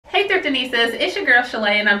Fashionistas, it's your girl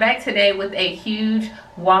Shalae, and I'm back today with a huge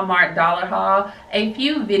Walmart dollar haul. A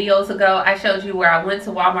few videos ago I showed you where I went to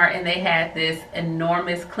Walmart and they had this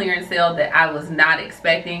enormous clearance sale that I was not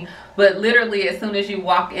expecting, but literally as soon as you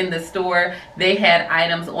walk in the store they had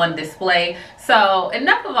items on display. So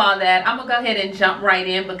enough of all that, I'm gonna go ahead and jump right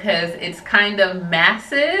in because it's kind of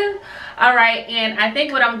massive. All right, and I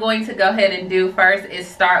think what I'm going to go ahead and do first is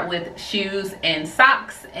start with shoes and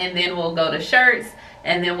socks, and then we'll go to shirts,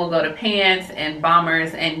 and then we'll go to pants and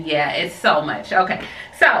bombers, and yeah, it's so much. Okay,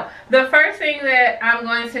 so the first thing that I'm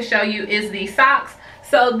going to show you is the socks.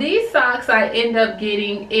 So these socks I end up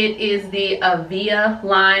getting, it is the Avia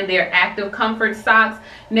line. They're active comfort socks.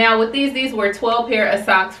 Now with these were 12 pair of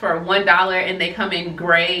socks for $1, and they come in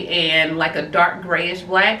gray and like a dark grayish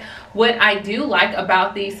black. What I do like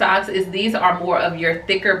about these socks is these are more of your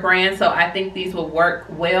thicker brand, so I think these will work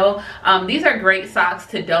well. These are great socks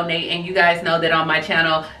to donate, and you guys know that on my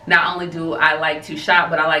channel, not only do I like to shop,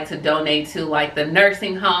 but I like to donate to like the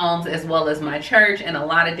nursing homes as well as my church and a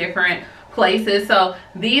lot of different places. So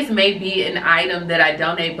these may be an item that I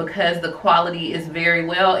donate because the quality is very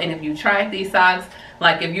well, and if you tried these socks,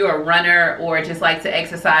 like if you're a runner or just like to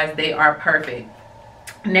exercise, they are perfect.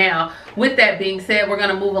 Now with that being said, we're going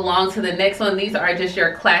to move along to the next one. These are just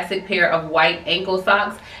your classic pair of white ankle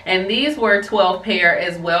socks, and these were 12 pair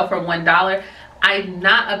as well for $1. I'm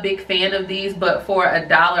not a big fan of these, but for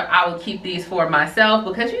 $1 I would keep these for myself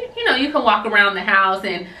because you know you can walk around the house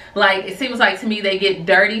and like it seems like to me they get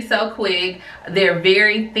dirty so quick. They're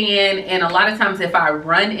very thin, and a lot of times if I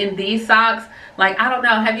run in these socks, like I don't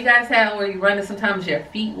know, have you guys had where you run and sometimes your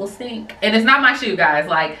feet will stink? And it's not my shoe, guys.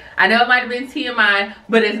 Like I know it might have been TMI,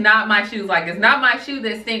 but it's not my shoes. Like it's not my shoe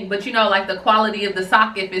that stink, but you know, like the quality of the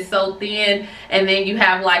sock, if it's so thin and then you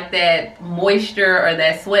have like that moisture or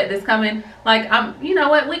that sweat that's coming, like you know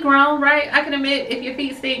what, we grown, right? I can admit if your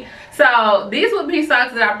feet stink. So these would be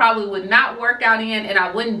socks that I probably would not work out in, and I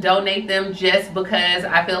wouldn't donate them just because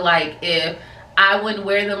I feel like if I wouldn't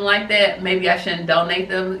wear them like that, maybe I shouldn't donate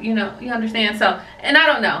them, you know, you understand? So, and I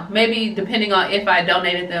don't know, maybe depending on if I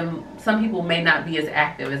donated them, some people may not be as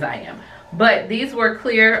active as I am. But these were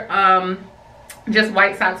clear, just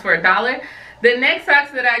white socks for $1. The next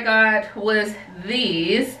socks that I got was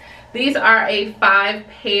these. These are a 5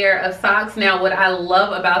 pair of socks. Now what I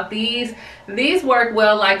love about these work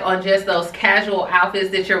well like on just those casual outfits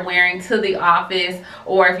that you're wearing to the office,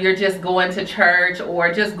 or if you're just going to church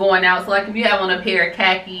or just going out. So like if you have on a pair of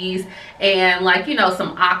khakis and like, you know,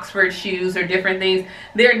 some Oxford shoes or different things,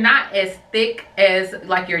 they're not as thick as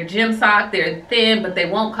like your gym sock. They're thin, but they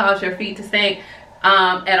won't cause your feet to stink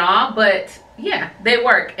at all. But yeah, they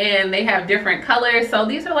work, and they have different colors. So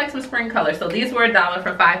these are like some spring colors. So these were $1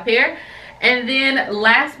 for 5 pair. And then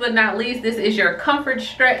last but not least, this is your comfort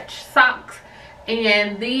stretch socks,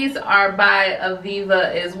 and these are by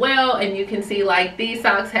Aviva as well. And you can see like these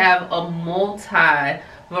socks have a multi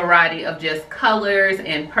variety of just colors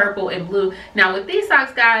and purple and blue. Now with these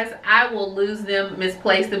socks, guys, I will lose them,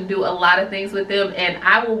 misplace them, do a lot of things with them, and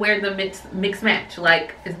I will wear them mix match.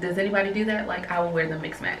 Like does anybody do that? Like I will wear them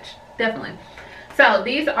mix match, definitely. So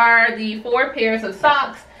these are the 4 pairs of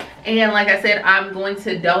socks, and like I said, I'm going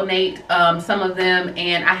to donate some of them,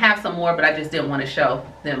 and I have some more, but I just didn't want to show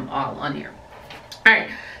them all on here. All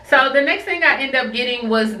right, so the next thing I ended up getting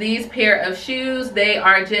was these pair of shoes. They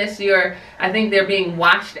are just your, I think they're being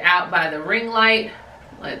washed out by the ring light.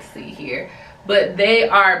 Let's see here. But they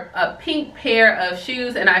are a pink pair of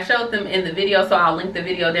shoes, and I showed them in the video, so I'll link the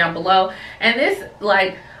video down below. And this,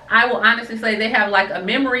 like, I will honestly say they have like a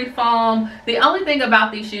memory foam. The only thing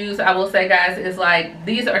about these shoes, I will say, guys, is like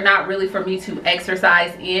these are not really for me to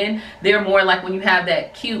exercise in. They're more like when you have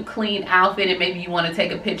that cute clean outfit and maybe you want to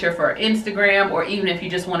take a picture for Instagram, or even if you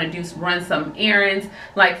just want to run some errands.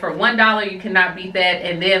 Like for $1 you cannot beat that.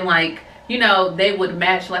 And then like, you know, they would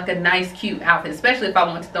match like a nice cute outfit, especially if I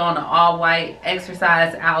want to throw on an all white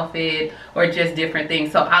exercise outfit or just different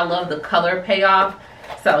things. So I love the color payoff,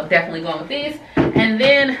 so definitely going with these. And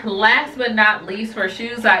then last but not least, for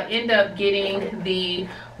shoes, I end up getting the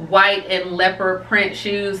white and leopard print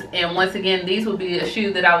shoes. And once again, these will be a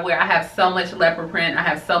shoe that I wear. I have so much leopard print, I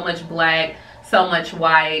have so much black, so much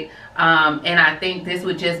white, and I think this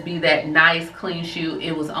would just be that nice clean shoe.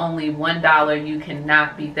 It was only $1. You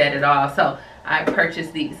cannot beat that at all. So I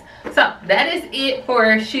purchased these. So that is it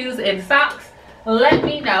for shoes and socks. Let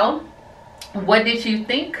me know, what did you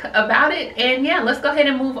think about it? And yeah, let's go ahead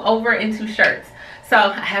and move over into shirts. So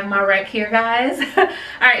I have my rack here, guys. All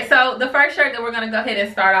right, so the first shirt that we're gonna go ahead and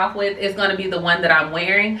start off with is gonna be the one that I'm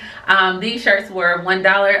wearing. These shirts were $1.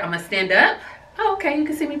 I'm gonna stand up Oh, okay, you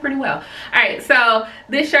can see me pretty well. All right, so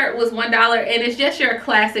this shirt was $1, and it's just your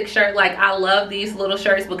classic shirt. Like, I love these little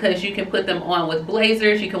shirts because you can put them on with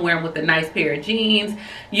blazers. You can wear them with a nice pair of jeans.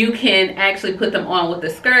 You can actually put them on with a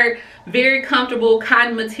skirt. Very comfortable,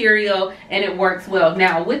 cotton material, and it works well.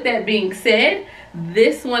 Now, with that being said,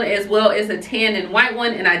 this one as well is a tan and white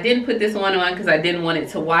one, and I didn't put this one on because I didn't want it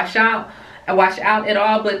to wash out at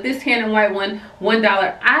all. But this tan and white one,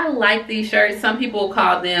 $1. I like these shirts. Some people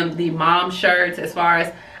call them the mom shirts. As far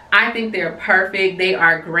as, I think they're perfect. They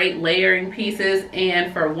are great layering pieces,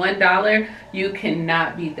 and for $1 you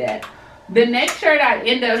cannot beat that. The next shirt I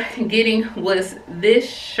ended up getting was this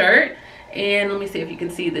shirt, and let me see if you can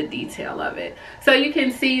see the detail of it. So you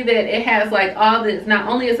can see that it has like all this, not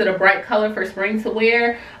only is it a bright color for spring to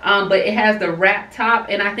wear, but it has the wrap top,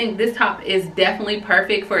 and I think this top is definitely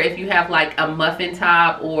perfect for if you have like a muffin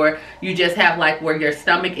top, or you just have like where your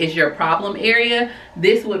stomach is your problem area.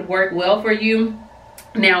 This would work well for you.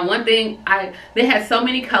 Now, one thing, they had so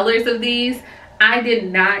many colors of these. I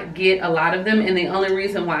did not get a lot of them, and the only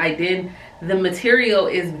reason why I didn't, the material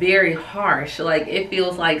is very harsh. Like, it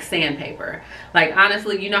feels like sandpaper. Like,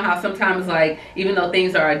 honestly, you know how sometimes, like, even though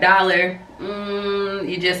things are $1,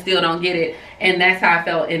 you just still don't get it. And that's how I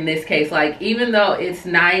felt in this case. Like, even though it's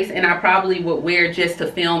nice, and I probably would wear just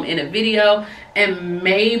to film in a video and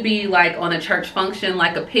maybe like on a church function,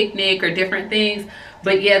 like a picnic or different things,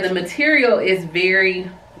 but yeah, the material is very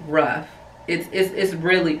rough. It's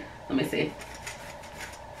really, let me see,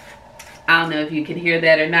 I don't know if you can hear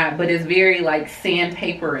that or not, but it's very like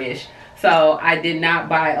sandpaper-ish. So I did not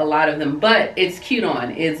buy a lot of them, but it's cute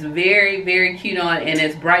on. It's very, very cute on, and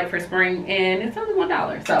it's bright for spring, and it's only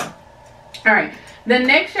 $1. So, all right. The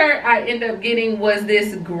next shirt I ended up getting was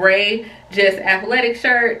this gray just athletic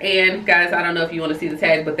shirt, and guys, I don't know if you want to see the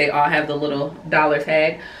tag, but they all have the little dollar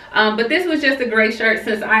tag. But this was just a gray shirt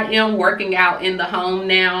since I am working out in the home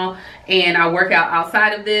now, and I work out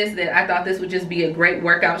outside of this, that I thought this would just be a great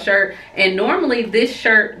workout shirt. And normally this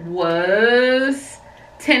shirt was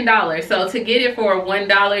 $10, so to get it for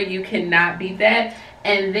 $1, you cannot beat that.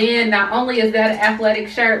 And then not only is that an athletic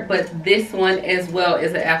shirt, but this one as well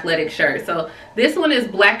is an athletic shirt. So this one is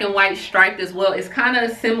black and white striped as well. It's kind of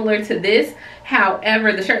similar to this,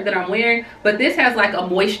 however, the shirt that I'm wearing, but this has like a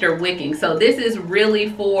moisture wicking. So this is really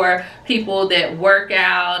for people that work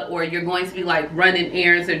out, or you're going to be like running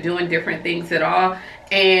errands or doing different things at all.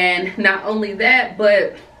 And not only that,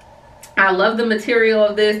 but I love the material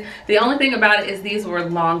of this. The only thing about it is these were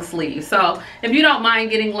long sleeves. So if you don't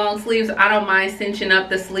mind getting long sleeves, I don't mind cinching up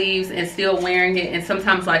the sleeves and still wearing it. And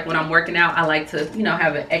sometimes, like when I'm working out, I like to, you know,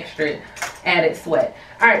 have an extra added sweat.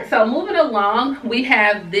 All right, so moving along, we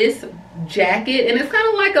have this jacket, and it's kind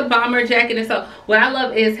of like a bomber jacket. And so what I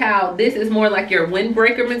love is how this is more like your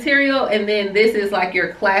windbreaker material, and then this is like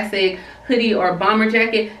your classic hoodie or bomber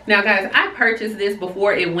jacket. Now guys, I purchased this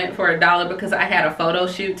before it went for $1 because I had a photo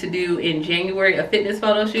shoot to do in January, a fitness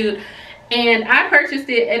photo shoot, and I purchased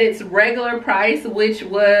it at its regular price, which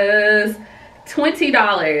was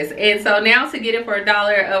 $20. And so now to get it for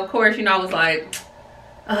 $1, of course, you know, I was like,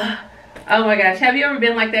 oh my gosh, have you ever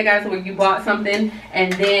been like that, guys, where you bought something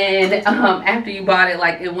and then after you bought it,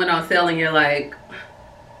 like it went on sale and you're like,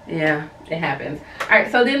 yeah, it happens. All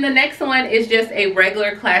right, so then the next one is just a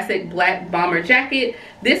regular classic black bomber jacket.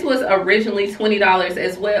 This was originally $20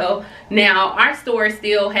 as well. Now our store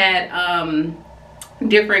still had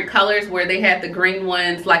different colors, where they had the green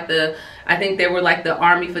ones, like the, I think they were like the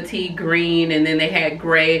army fatigue green, and then they had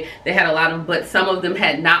gray. They had a lot of, but some of them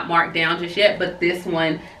had not marked down just yet, but this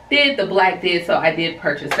one did, the black did, so I did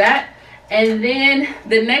purchase that. And then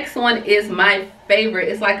the next one is my favorite.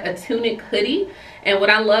 It's like a tunic hoodie, and what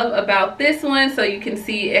I love about this one, so you can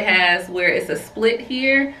see it has where it's a split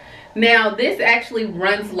here. Now this actually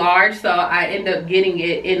runs large, so I end up getting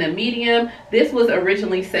it in a medium. This was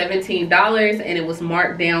originally $17 and it was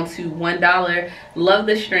marked down to $1. Love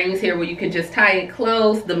the strings here where you can just tie it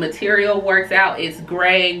close. The material works out. It's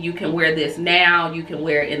gray. You can wear this now, you can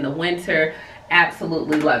wear it in the winter.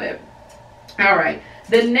 Absolutely love it. All right,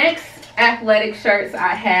 the next athletic shirts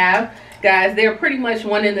I have, guys, they're pretty much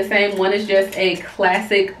one and the same. One is just a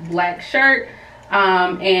classic black shirt,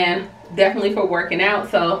 and definitely for working out,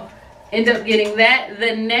 so end up getting that.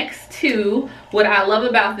 The next two, what I love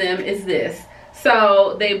about them is this.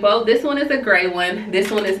 So they both, this one is a gray one,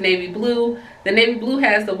 this one is navy blue. The navy blue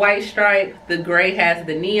has the white stripe, the gray has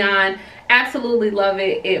the neon. Absolutely love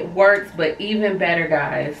it. It works, but even better,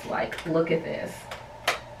 guys, like look at this,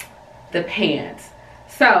 the pants.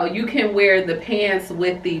 So you can wear the pants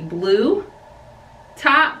with the blue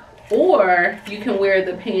top, or you can wear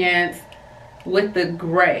the pants with the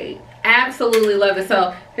gray. Absolutely love it.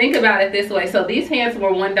 So think about it this way. So these pants were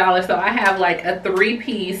 $1. So I have like a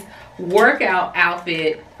 3-piece workout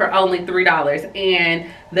outfit for only $3. And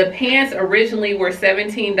the pants originally were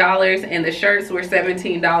 $17 and the shirts were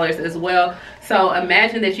 $17 as well. So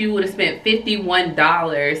imagine that you would have spent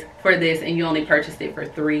 $51 for this and you only purchased it for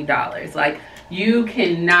 $3. Like, you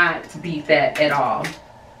cannot beat that at all.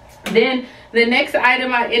 Then the next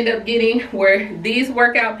item I end up getting were these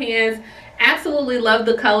workout pants. Absolutely love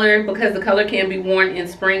the color because the color can be worn in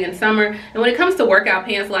spring and summer. And when it comes to workout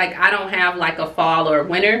pants, like, I don't have like a fall or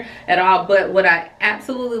winter at all, but what I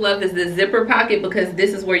absolutely love is the zipper pocket, because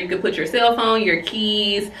this is where you can put your cell phone, your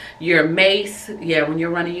keys, your mace. Yeah, when you're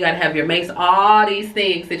running, you gotta have your mace, all these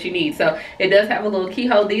things that you need. So it does have a little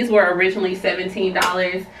keyhole. These were originally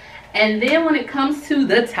 $17. And then when it comes to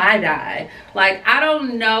the tie-dye, like, I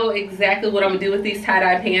don't know exactly what I'm gonna do with these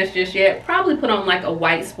tie-dye pants just yet. Probably put on like a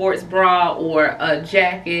white sports bra or a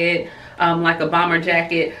jacket, like a bomber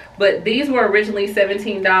jacket. But these were originally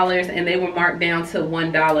 $17 and they were marked down to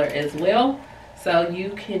 $1 as well. So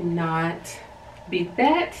you cannot beat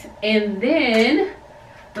that. And then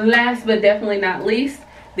last but definitely not least,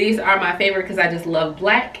 these are my favorite because I just love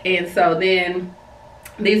black. And so then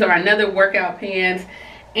these are another workout pants.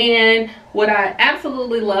 And what I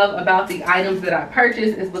absolutely love about the items that I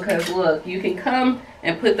purchased is because, look, you can come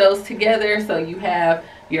and put those together. So you have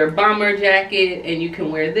your bomber jacket and you can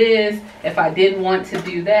wear this. If I didn't want to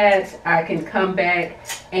do that, I can come back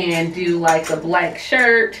and do like a black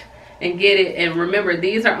shirt and get it. And remember,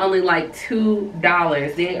 these are only like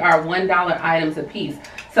 $2. They are $1 items a piece.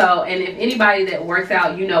 So, and if anybody that works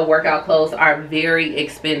out, you know, workout clothes are very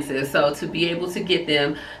expensive. So to be able to get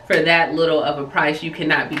them for that little of a price, you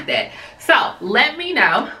cannot beat that. So let me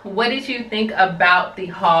know, what did you think about the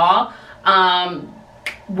haul?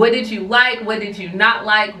 What did you like? What did you not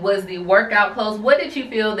like? Was the workout clothes, what did you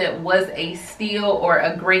feel that was a steal or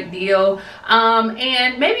a great deal?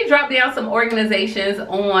 And maybe drop down some organizations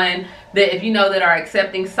on that if you know that are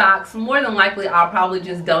accepting socks. More than likely, I'll probably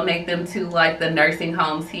just donate them to like the nursing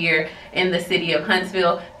homes here in the city of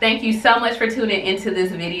Huntsville. Thank you so much for tuning into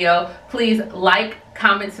this video. Please like,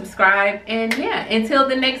 comment, subscribe, and yeah, until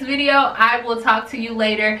the next video, I will talk to you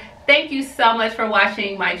later. Thank you so much for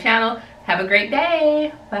watching my channel. Have a great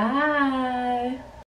day. Bye.